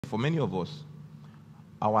For many of us,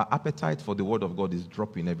 our appetite for the word of God is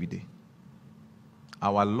dropping every day.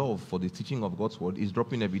 Our love for the teaching of God's word is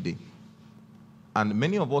dropping every day. And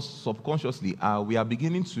many of us subconsciously we are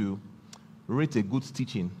beginning to rate a good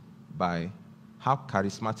teaching by how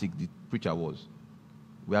charismatic the preacher was.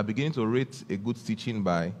 We are beginning to rate a good teaching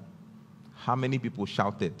by how many people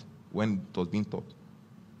shouted when it was being taught.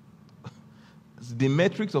 The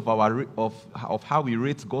metrics of how we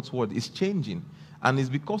rate God's word is changing. And it's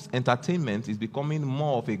because entertainment is becoming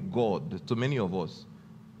more of a god to many of us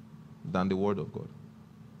than the word of God.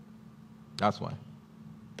 That's why.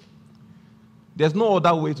 There's no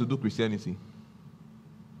other way to do Christianity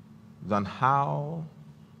than how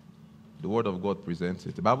the word of God presents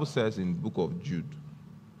it. The Bible says in the book of Jude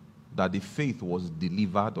that the faith was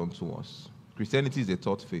delivered unto us. Christianity is a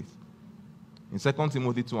taught faith. In 2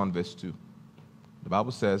 Timothy 2 and verse 2, the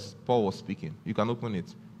Bible says, Paul was speaking, you can open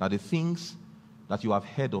it, that the things that you have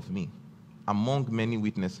heard of me among many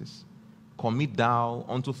witnesses, commit thou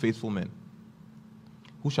unto faithful men,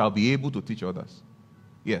 who shall be able to teach others.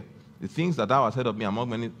 Yeah, the things that thou hast heard of me among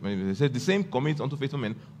many witnesses, the same commit unto faithful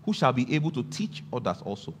men, who shall be able to teach others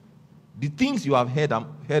also. The things you have heard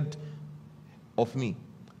of me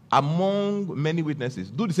among many witnesses,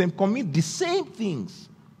 do the same, commit the same things.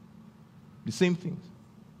 The same things.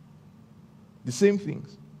 The same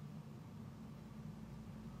things.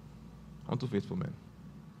 Unto faithful men.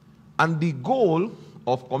 And the goal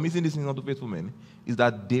of committing these things unto faithful men is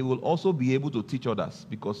that they will also be able to teach others,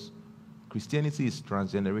 because Christianity is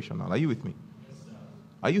transgenerational. Are you with me? Yes, sir.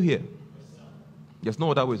 Are you here? Yes, sir. There's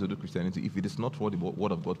no other way to do Christianity if it is not what the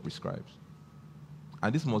word of God prescribes.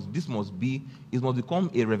 And it must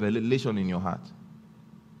become a revelation in your heart.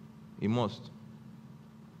 It must.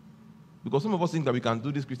 Because some of us think that we can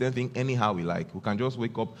do this Christian thing anyhow we like. We can just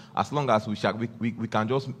wake up, as long as we can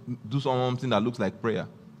just do something that looks like prayer.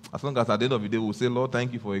 As long as at the end of the day we'll say, Lord,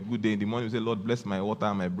 thank you for a good day. In the morning we say, Lord, bless my water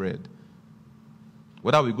and my bread.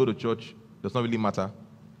 Whether we go to church does not really matter.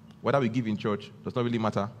 Whether we give in church does not really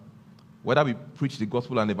matter. Whether we preach the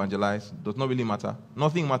gospel and evangelize does not really matter.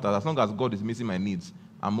 Nothing matters. As long as God is meeting my needs,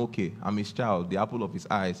 I'm okay. I'm his child, the apple of his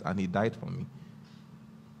eyes, and he died for me.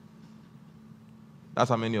 That's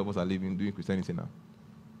how many of us are living, doing Christianity now.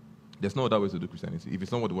 There's no other way to do Christianity if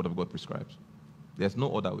it's not what the word of God prescribes. There's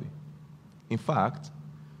no other way. In fact,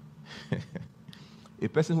 a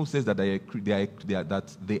person who says that they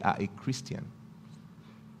are a Christian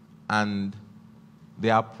and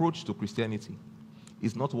their approach to Christianity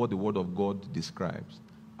is not what the word of God describes,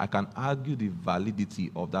 I can argue the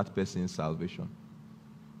validity of that person's salvation.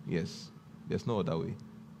 Yes, there's no other way.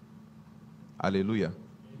 Hallelujah.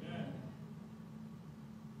 Amen.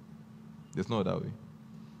 There's no other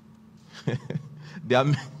way.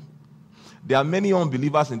 There are many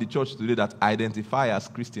unbelievers in the church today that identify as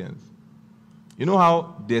Christians. You know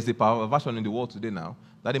how there's a perversion in the world today now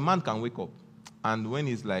that a man can wake up and when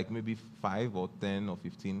he's like maybe 5 or 10 or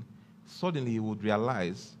 15, suddenly he would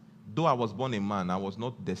realize, though I was born a man, I was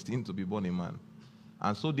not destined to be born a man.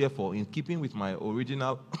 And so therefore, in keeping with my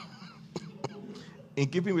original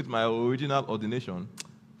ordination,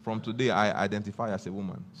 from today I identify as a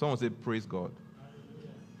woman. Someone say, praise God.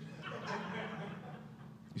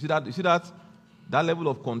 You see that level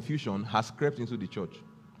of confusion has crept into the church.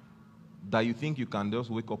 That you think you can just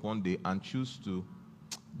wake up one day and choose to.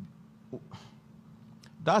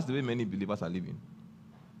 That's the way many believers are living.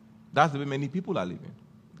 That's the way many people are living.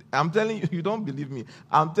 I'm telling you, you don't believe me.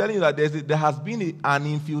 I'm telling you that there has been an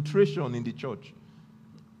infiltration in the church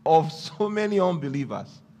of so many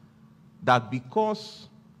unbelievers that because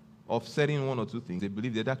of saying one or two things, they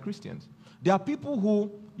believe that they're Christians. There are people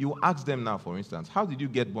who, you ask them now, for instance, how did you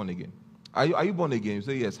get born again? Are you born again? You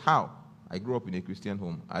say, yes. How? I grew up in a Christian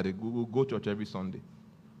home. I go church every Sunday.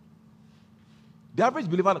 The average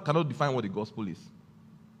believer cannot define what the gospel is.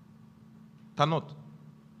 Cannot.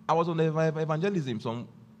 I was on evangelism some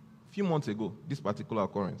few months ago, this particular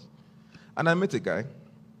occurrence. And I met a guy.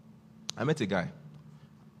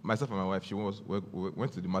 Myself and my wife,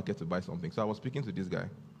 went to the market to buy something. So I was speaking to this guy.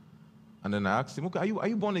 And then I asked him, okay, are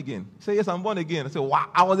you born again? He said, yes, I'm born again. I said, wow,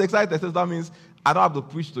 I was excited. I said, that means I don't have to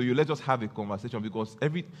preach to you. Let's just have a conversation, because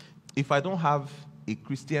if I don't have a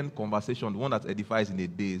Christian conversation, the one that edifies in a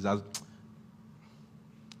day, so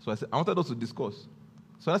I said, I wanted us to discuss.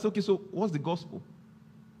 So I said, okay, so what's the gospel?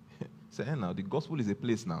 He said, now, the gospel is a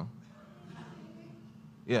place now.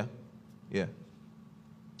 Yeah.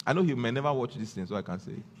 I know he may never watch this thing, so I can't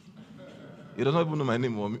say it. He doesn't even know my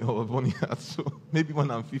name or born yet, so maybe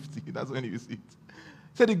when I'm 50, that's when he will see it.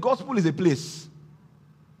 He said, the gospel is a place.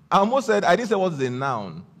 I almost said, I didn't say what is a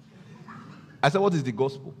noun. I said, what is the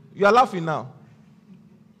gospel? You are laughing now.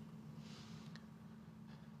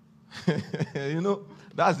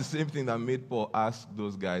 That's the same thing that made Paul ask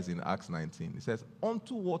those guys in Acts 19. He says,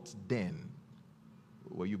 unto what then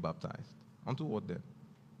were you baptized? Unto what then?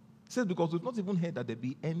 He says, because we've not even heard that there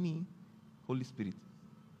be any Holy Spirit.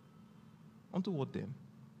 Unto what then?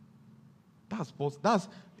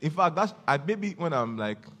 In fact, maybe when I'm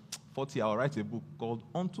like 40, I'll write a book called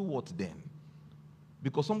Unto What Then?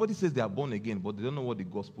 Because somebody says they are born again, but they don't know what the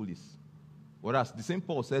gospel is. Whereas the same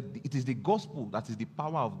Paul said, it is the gospel that is the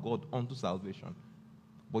power of God unto salvation.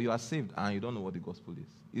 But you are saved and you don't know what the gospel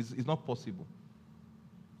is. It's not possible.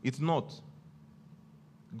 It's not.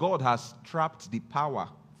 God has trapped the power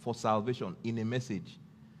for salvation in a message.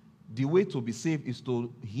 The way to be saved is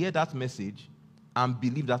to hear that message and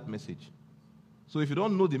believe that message. So if you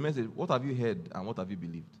don't know the message, what have you heard and what have you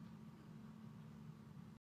believed?